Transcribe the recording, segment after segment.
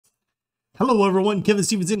Hello everyone, Kevin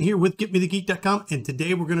Stevenson here with GetMeTheGeek.com, and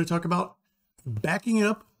today we're going to talk about backing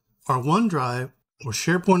up our OneDrive or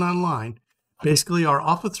SharePoint Online, basically our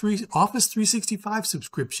Office 365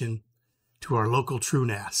 subscription to our local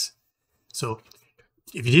TrueNAS. So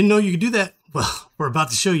if you didn't know you could do that, well, we're about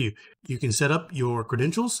to show you. You can set up your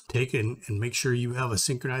credentials, take and make sure you have a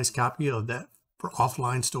synchronized copy of that for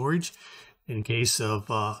offline storage in case of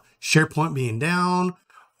SharePoint being down,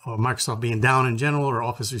 or Microsoft being down in general, or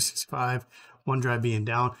Office 365, OneDrive being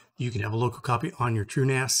down. You can have a local copy on your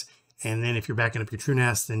TrueNAS. And then if you're backing up your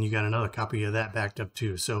TrueNAS, then you got another copy of that backed up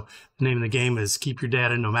too. So the name of the game is keep your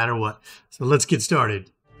data no matter what. So let's get started.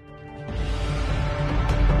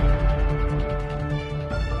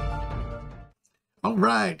 All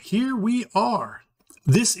right, here we are.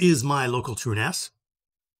 This is my local TrueNAS.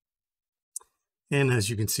 And as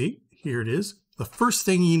you can see, here it is. The first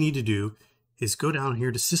thing you need to do is go down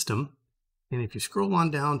here to System, and if you scroll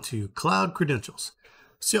on down to Cloud Credentials.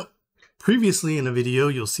 So previously in a video,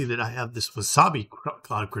 you'll see that I have this Wasabi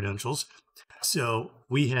Cloud Credentials. So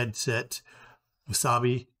we had set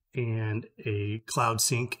Wasabi and a Cloud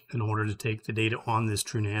Sync in order to take the data on this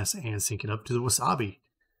TrueNAS and sync it up to the Wasabi.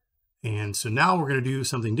 And so now we're going to do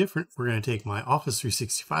something different. We're going to take my Office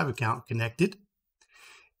 365 account connected,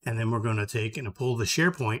 and then we're going to take and pull the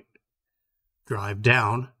SharePoint drive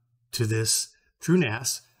down to this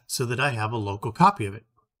TrueNAS so that I have a local copy of it.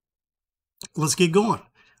 Let's get going.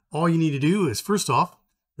 All you need to do is, first off,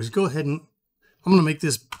 just go ahead and I'm going to make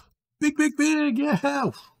this big.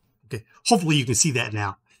 Yeah. Okay. Hopefully you can see that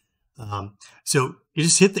now. So you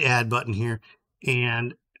just hit the add button here,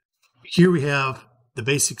 and here we have the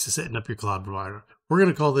basics of setting up your cloud provider. We're going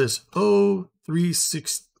to call this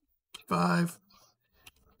 365,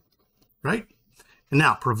 right? And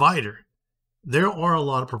now provider. There are a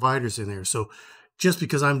lot of providers in there. So just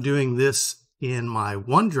because I'm doing this in my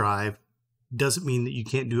OneDrive doesn't mean that you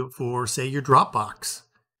can't do it for, say, your Dropbox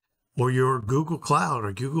or your Google Cloud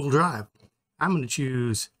or Google Drive. I'm going to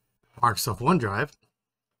choose Microsoft OneDrive.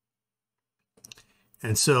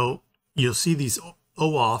 And so you'll see these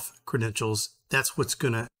OAuth credentials. That's what's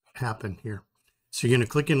going to happen here. So you're going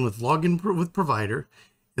to click in with Login with Provider,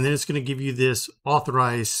 and then it's going to give you this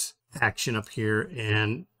authorize action up here,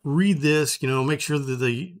 and read this, make sure that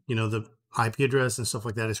the IP address and stuff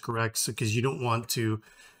like that is correct, because you don't want to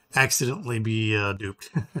accidentally be duped.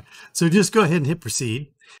 So just go ahead and hit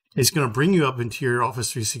proceed. It's going to bring you up into your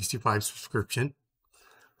Office 365 subscription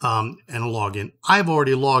and a login. I've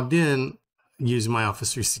already logged in using my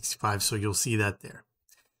Office 365, so you'll see that there.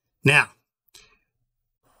 Now,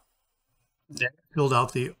 that filled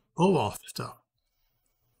out the OAuth stuff.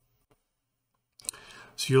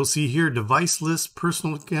 So you'll see here, device list,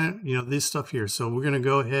 personal account, this stuff here. So we're going to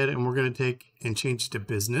go ahead and we're going to take and change it to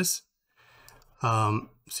business. So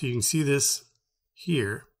you can see this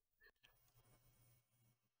here.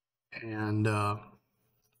 And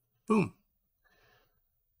boom.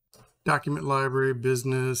 Document library,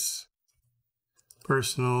 business,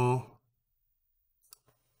 personal.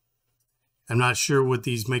 I'm not sure what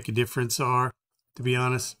these make a difference are, to be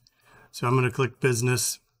honest. So I'm going to click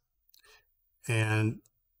business, and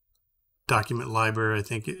document library, I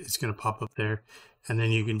think it's going to pop up there. And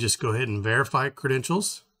then you can just go ahead and verify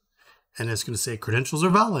credentials, and it's going to say credentials are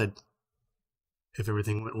valid if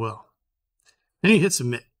everything went well. Then you hit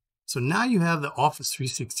submit. So now you have the Office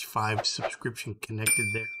 365 subscription connected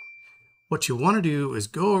there. What you want to do is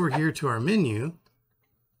go over here to our menu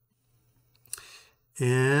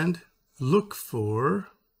and look for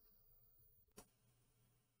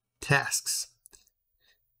tasks.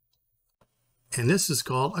 And this is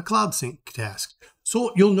called a Cloud Sync task.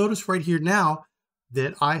 So you'll notice right here now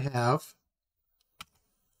that I have,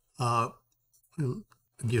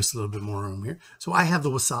 give us a little bit more room here. So I have the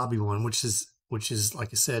Wasabi one, which is,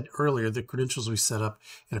 like I said earlier, the credentials we set up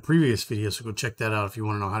in a previous video. So go check that out if you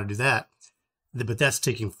want to know how to do that. But that's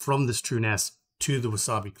taking from this TrueNAS to the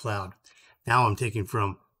Wasabi Cloud. Now I'm taking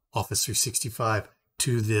from Office 365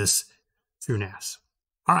 to this TrueNAS.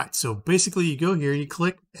 All right, so basically you go here and you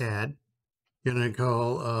click add. You're going to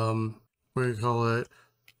call, we're going to call it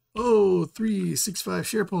 365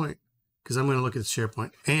 SharePoint, because I'm going to look at the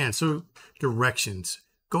SharePoint. And so directions,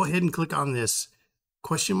 go ahead and click on this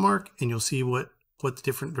question mark, and you'll see what the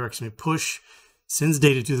different direction it push, sends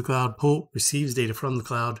data to the cloud, pull, receives data from the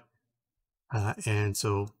cloud. And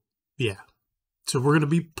so, yeah. So we're going to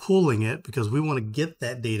be pulling it because we want to get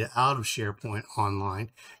that data out of SharePoint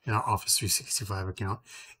Online in our Office 365 account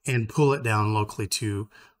and pull it down locally to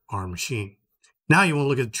our machine. Now you want to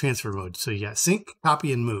look at the transfer mode. So you got sync,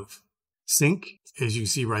 copy, and move. Sync, as you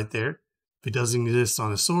see right there, if it doesn't exist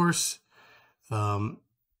on a source,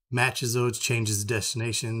 matches those, changes the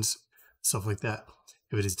destinations, stuff like that.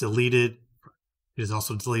 If it is deleted, it is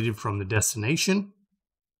also deleted from the destination.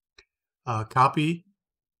 Copies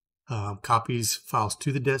files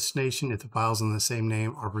to the destination. If the files in the same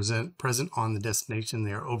name are present on the destination,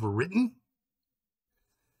 they are overwritten.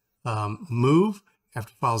 Move,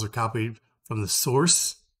 after files are copied from the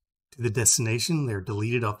source to the destination, they're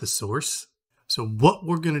deleted off the source. So what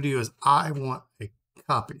we're going to do is I want a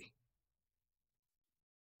copy,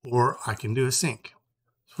 or I can do a sync.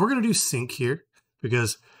 So we're going to do sync here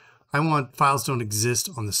because I want files don't exist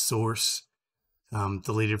on the source,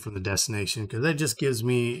 deleted from the destination, because that just gives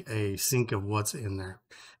me a sync of what's in there.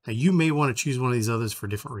 Now you may want to choose one of these others for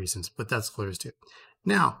different reasons, but that's clear as too.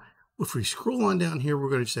 Now, if we scroll on down here, we're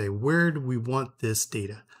going to say, where do we want this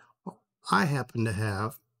data? Well, I happen to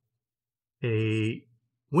have a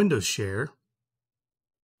Windows share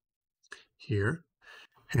here,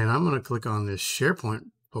 and I'm going to click on this SharePoint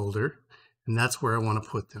folder, and that's where I want to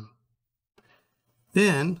put them.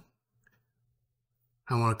 Then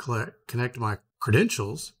I want to connect my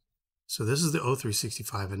credentials. So this is the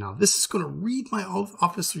O365, and now this is going to read my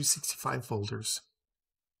Office 365 folders.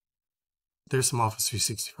 There's some Office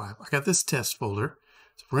 365. I got this test folder,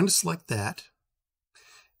 so we're going to select that.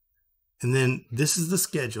 And then this is the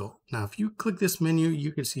schedule. Now, if you click this menu,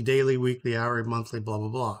 you can see daily, weekly, hourly, monthly, blah, blah,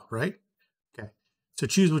 blah, right? Okay, so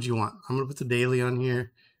choose what you want. I'm going to put the daily on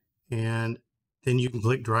here, and then you can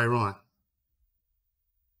click dry run.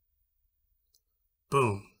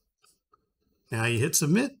 Boom. Now you hit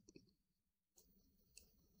submit,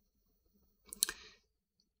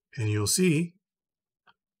 and you'll see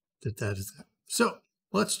that that is that. So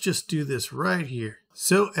let's just do this right here.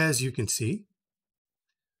 So as you can see,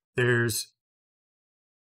 there's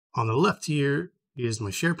on the left here is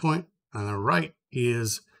my SharePoint, on the right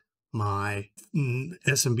is my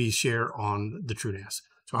SMB share on the TrueNAS.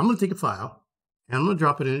 So I'm going to take a file and I'm going to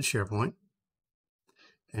drop it in SharePoint,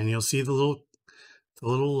 and you'll see the little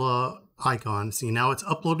icon. See, now it's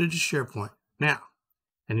uploaded to SharePoint. Now,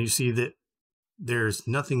 and you see that there's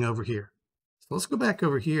nothing over here. So let's go back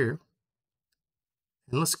over here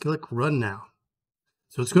and let's click run now.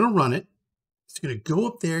 So it's going to run it. It's going to go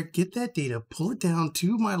up there, get that data, pull it down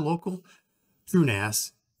to my local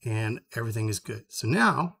TrueNAS, and everything is good. So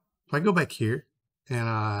now, if I go back here and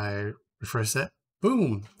I refresh that,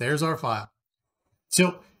 boom, there's our file.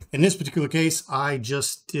 So in this particular case, I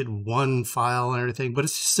just did one file and everything, but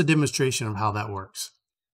it's just a demonstration of how that works.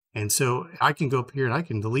 And so I can go up here and I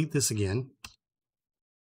can delete this again,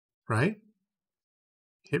 right?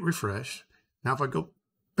 Hit refresh. Now if I go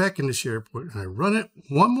back into SharePoint and I run it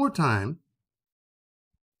one more time,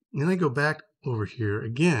 and then I go back over here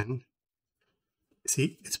again,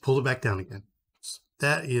 see, it's pulled it back down again.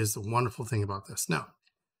 That is the wonderful thing about this. Now,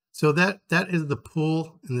 so that is the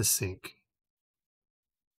pull and the sync.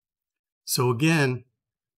 So again,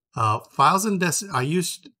 files and I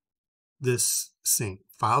used this sync.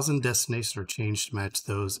 Files and destination are changed to match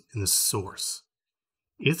those in the source.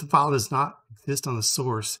 If the file does not exist on the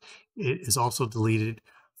source, it is also deleted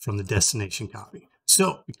from the destination copy.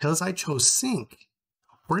 So because I chose sync,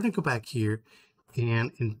 we're going to go back here,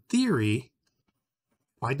 and in theory,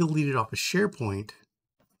 if I delete it off of SharePoint,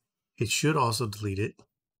 it should also delete it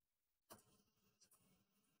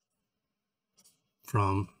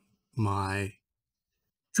from my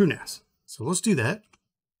TrueNAS. So let's do that.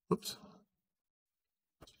 Oops.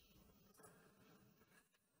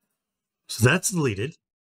 So that's deleted.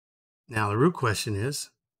 Now the real question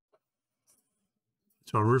is,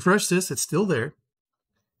 so I'll refresh this, it's still there.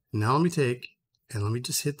 Now let me take, and let me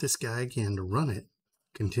just hit this guy again to run it.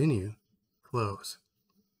 Continue, close.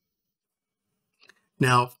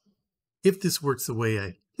 Now, if this works the way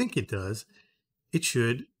I think it does, it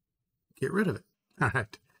should get rid of it. All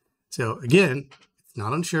right. So again, it's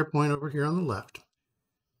not on SharePoint over here on the left.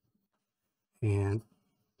 And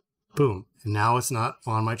boom. And now it's not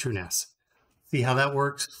on my TrueNAS. See how that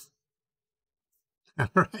works? All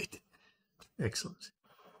right. Excellent.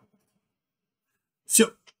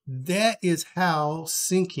 So that is how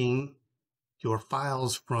syncing your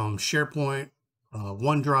files from SharePoint,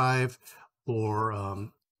 OneDrive, or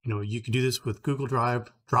you can do this with Google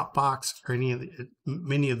Drive, Dropbox, or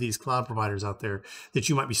many of these cloud providers out there that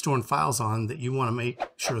you might be storing files on, that you want to make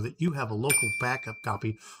sure that you have a local backup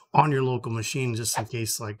copy on your local machine, just in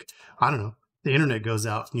case, like, I don't know, the internet goes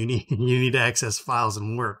out and you need to access files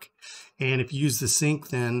and work. And if you use the sync,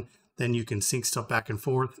 then you can sync stuff back and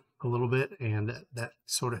forth a little bit, and that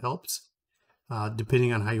sort of helps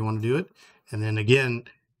depending on how you want to do it. And then again,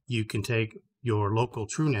 you can take your local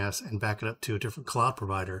TrueNAS and back it up to a different cloud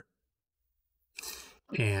provider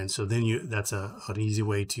And so then that's an easy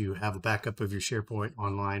way to have a backup of your SharePoint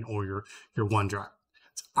online or your OneDrive.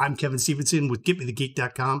 So I'm Kevin Stevenson with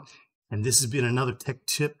GetMeTheGeek.com, and this has been another tech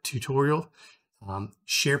tip tutorial.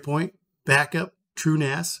 SharePoint, backup,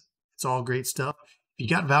 TrueNAS, it's all great stuff. If you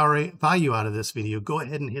got value out of this video, go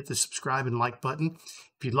ahead and hit the subscribe and like button.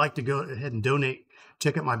 If you'd like to go ahead and donate,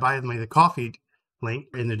 check out my Buy Me the Coffee link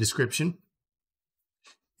in the description.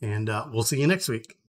 And we'll see you next week.